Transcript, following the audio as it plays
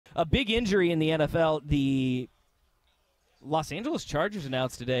A big injury in the NFL. The Los Angeles Chargers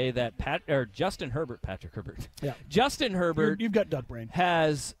announced today that Justin Herbert, Justin Herbert, you've got duck brain,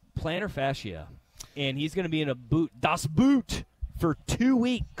 has plantar fascia, and he's going to be in a das Boot, for 2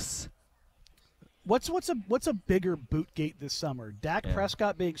 weeks. What's a bigger boot gate this summer? Dak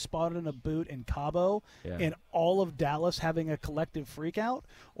Prescott being spotted in a boot in Cabo, and all of Dallas having a collective freak out,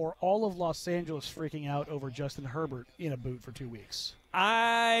 or all of Los Angeles freaking out over Justin Herbert in a boot for 2 weeks?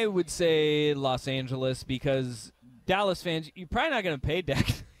 I would say Los Angeles, because Dallas fans, you're probably not going to pay Dak.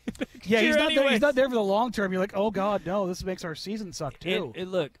 Yeah, he's not there. He's not there for the long term. You're like, oh God, no, this makes our season suck too.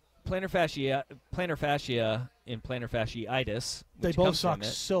 Look, plantar fascia, and plantar fasciitis. They both suck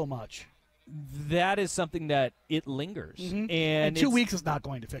so much. That is something that it lingers. Mm-hmm. And 2 weeks is not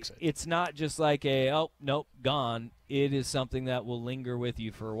going to fix it. It's not just like nope, gone. It is something that will linger with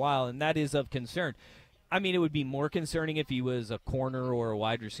you for a while, and that is of concern. I mean, it would be more concerning if he was a corner or a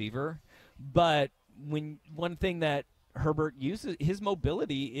wide receiver, but one thing that Herbert uses, his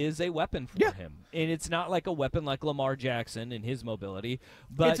mobility is a weapon for him. And it's not like a weapon like Lamar Jackson and his mobility,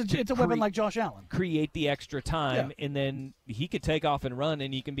 but it's a weapon like Josh Allen. Create the extra time, and then he could take off and run,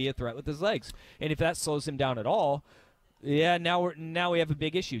 and he can be a threat with his legs. And if that slows him down at all, now we have a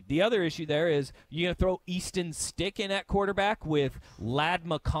big issue. The other issue there is you're going to throw Easton Stick in at quarterback with Ladd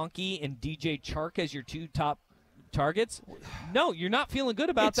McConkey and DJ Chark as your two top targets. No, you're not feeling good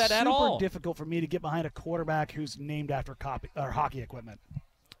about that at all. It's super difficult for me to get behind a quarterback who's named after hockey equipment.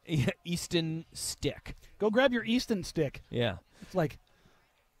 Easton Stick. Go grab your Easton Stick. Yeah. It's like,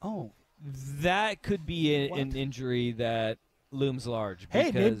 oh. That could be an injury that looms large.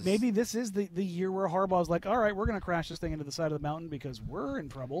 Hey, maybe this is the year where Harbaugh's like, all right, we're going to crash this thing into the side of the mountain because we're in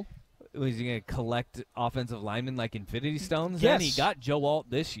trouble. Was he going to collect offensive linemen like Infinity Stones? Yes. And he got Joe Alt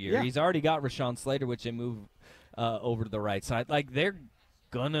this year. Yeah. He's already got Rashawn Slater, which they moved over to the right side. Like, they're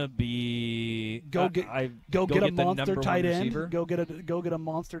gonna be go get a monster tight end. Go get a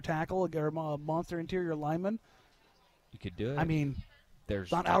monster tackle or a monster interior lineman. You could do it. I mean,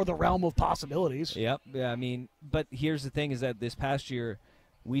 there's not out of the realm of possibilities. Yep. Yeah. I mean, but here's the thing: is that this past year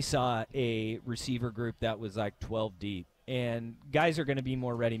we saw a receiver group that was like 12 deep, and guys are going to be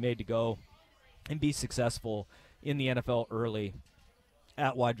more ready-made to go and be successful in the NFL early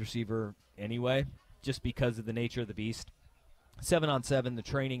at wide receiver anyway, just because of the nature of the beast. 7-on-7, the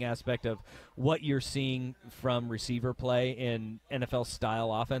training aspect of what you're seeing from receiver play in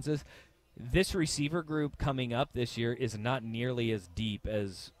NFL-style offenses. This receiver group coming up this year is not nearly as deep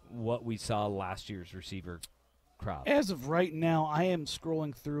as what we saw last year's receiver crop. As of right now, I am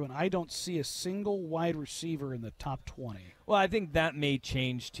scrolling through, and I don't see a single wide receiver in the top 20. Well, I think that may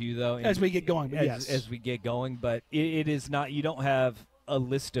change, too, though. As we get going, as we get going. But it is not – you don't have a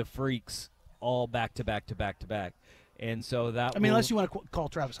list of freaks all back-to-back to back-to-back. And so that unless you want to call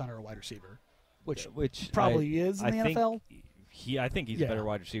Travis Hunter a wide receiver, which probably is in the NFL. I think he's a better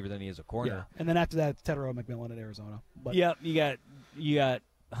wide receiver than he is a corner. Yeah. And then after that, it's Tedero McMillan at Arizona. But yeah, you got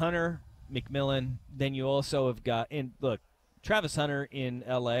Hunter, McMillan. Then you also have got Travis Hunter in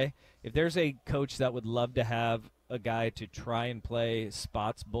L.A. If there's a coach that would love to have a guy to try and play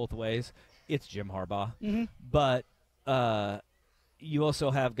spots both ways, it's Jim Harbaugh. Mm-hmm. But you also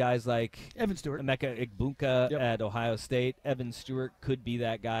have guys like Evan Stewart, Emeka Egbuka at Ohio State. Evan Stewart could be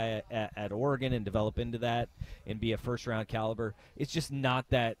that guy at Oregon and develop into that and be a first-round caliber. It's just not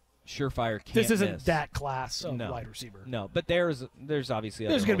that surefire can't This isn't miss. that class of wide receiver. No, but there's obviously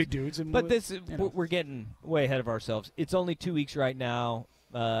there's going to be dudes. But we're getting way ahead of ourselves. It's only 2 weeks right now.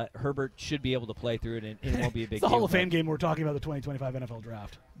 Herbert should be able to play through it, and it won't be a big deal. deal. Hall of Fame game we're talking about the 2025 NFL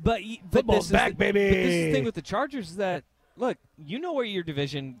Draft. But football's back, baby. But this is the thing with the Chargers is that, look, you know where your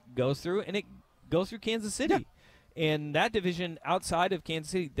division goes through, and it goes through Kansas City. Yeah. And that division outside of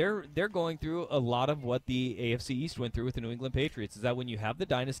Kansas City, they're going through a lot of what the AFC East went through with the New England Patriots, is that when you have the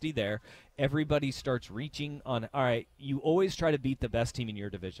dynasty there, everybody starts reaching on, all right, you always try to beat the best team in your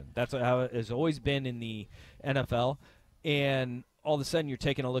division. That's how it has always been in the NFL. And all of a sudden you're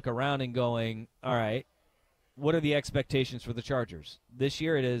taking a look around and going, all right, what are the expectations for the Chargers? This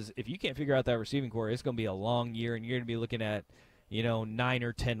year it is, if you can't figure out that receiving core, it's going to be a long year, and you're going to be looking at, 9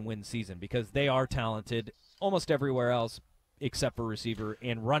 or 10 win season, because they are talented almost everywhere else except for receiver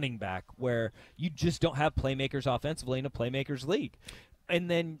and running back, where you just don't have playmakers offensively in a playmakers league. And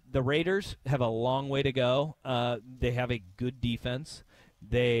then the Raiders have a long way to go. They have a good defense.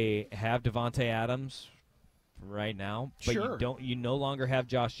 They have Devontae Adams right now, but you no longer have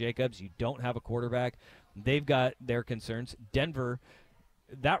Josh Jacobs. You don't have a quarterback. They've got their concerns. Denver,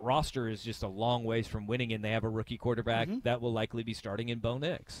 that roster is just a long ways from winning, and they have a rookie quarterback that will likely be starting in Bo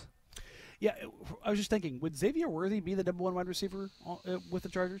Nix. Yeah, I was just thinking, would Xavier Worthy be the number one wide receiver with the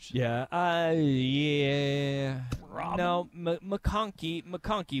Chargers? Yeah. No,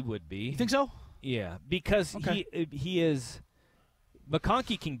 McConkey would be. You think so? Yeah, because he is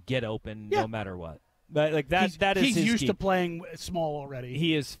McConkey can get open no matter what. But like that is he's his used key. to playing small already.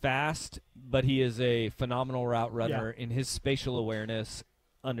 He is fast, but he is a phenomenal route runner, and his spatial awareness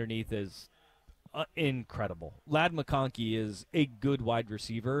underneath is incredible. Ladd McConkey is a good wide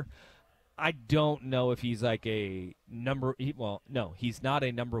receiver. I don't know if he's like a no, he's not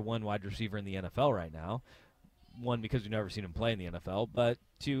a number one wide receiver in the NFL right now. One, because we've never seen him play in the NFL, but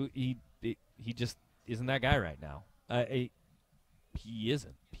two, he just isn't that guy right now. He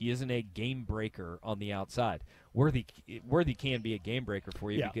isn't. He isn't a game breaker on the outside. Worthy can be a game breaker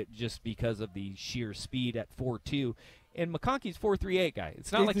for you just because of the sheer speed at 4.2. And McConkey's 4.38 guy.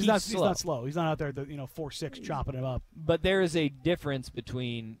 It's not he's slow. He's not slow. He's not out there 4.6 chopping him up. But there is a difference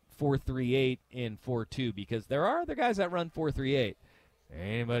between 4.38 and 4.2 because there are other guys that run 4.38.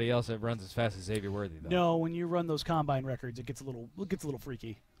 Anybody else that runs as fast as Xavier Worthy, though. No, when you run those combine records, it gets a little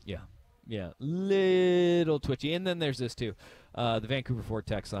freaky. Yeah, little twitchy. And then there's this, too. The Vancouver Ford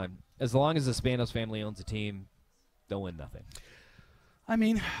text line. As long as the Spanos family owns a team, they'll win nothing. I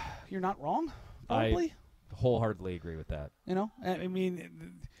mean, you're not wrong, probably. I wholeheartely agree with that. I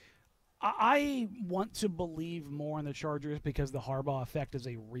mean, I want to believe more in the Chargers because the Harbaugh effect is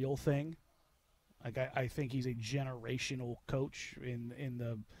a real thing. Like I think he's a generational coach in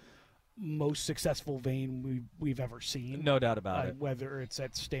the most successful vein we've ever seen. No doubt about it. Whether it's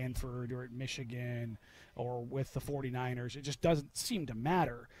at Stanford or at Michigan or with the 49ers, it just doesn't seem to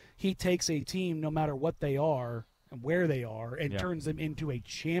matter. He takes a team, no matter what they are and where they are, and turns them into a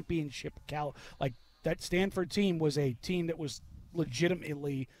championship like that Stanford team was a team that was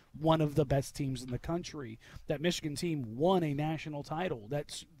legitimately one of the best teams in the country. That Michigan team won a national title. That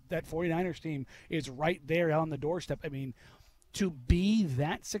 49ers team is right there on the doorstep. I mean, to be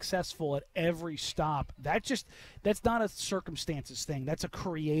that successful at every stop, that's not a circumstances thing. That's a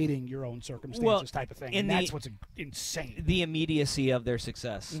creating your own circumstances type of thing. And that's what's insane. The immediacy of their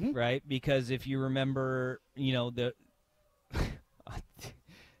success, right? Because if you remember, the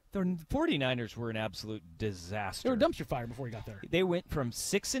 49ers were an absolute disaster. They were a dumpster fire before he got there. They went from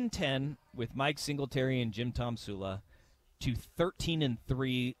 6-10 with Mike Singletary and Jim Tomsula to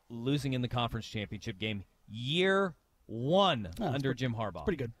 13-3, losing in the conference championship game year one under Jim Harbaugh.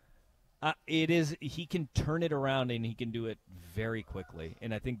 Pretty good. It is. He can turn it around, and he can do it very quickly.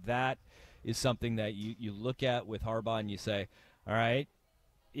 And I think that is something that you look at with Harbaugh, and you say, all right,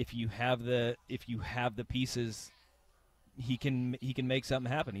 if you have the pieces, he can make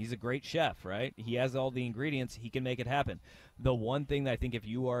something happen. He's a great chef, right? He has all the ingredients. He can make it happen. The one thing that I think if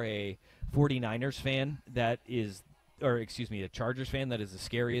you are a 49ers fan a Chargers fan, that is the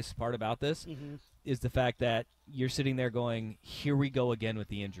scariest part about this is the fact that you're sitting there going, here we go again with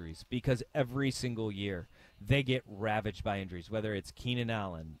the injuries, because every single year they get ravaged by injuries, whether it's Keenan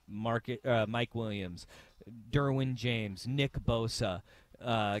Allen, Mike Williams, Derwin James, Nick Bosa,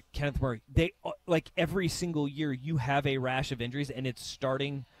 Kenneth Murray. They every single year you have a rash of injuries, and it's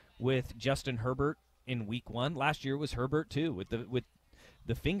starting with Justin Herbert in week 1. Last year was Herbert too with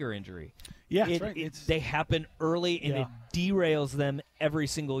the finger injury. Yeah, that's right. They happen early, and it derails them every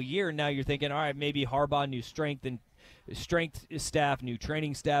single year. Now you're thinking, all right, maybe Harbaugh, new strength staff, new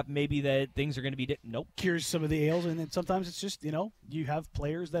training staff, maybe that things are going to be nope. Cures some of the ails, and then sometimes it's just, you have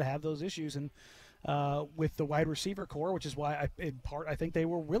players that have those issues, and with the wide receiver core, which is why I think they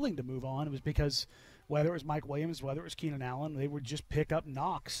were willing to move on. It was because whether it was Mike Williams, whether it was Keenan Allen, they would just pick up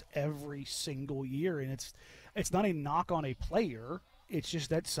knocks every single year, and it's not a knock on a player. It's just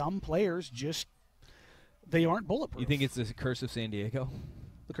that some players they aren't bulletproof. You think it's the curse of San Diego?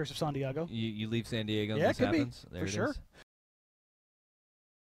 The curse of San Diego? You leave San Diego and it this could happens? be, for sure.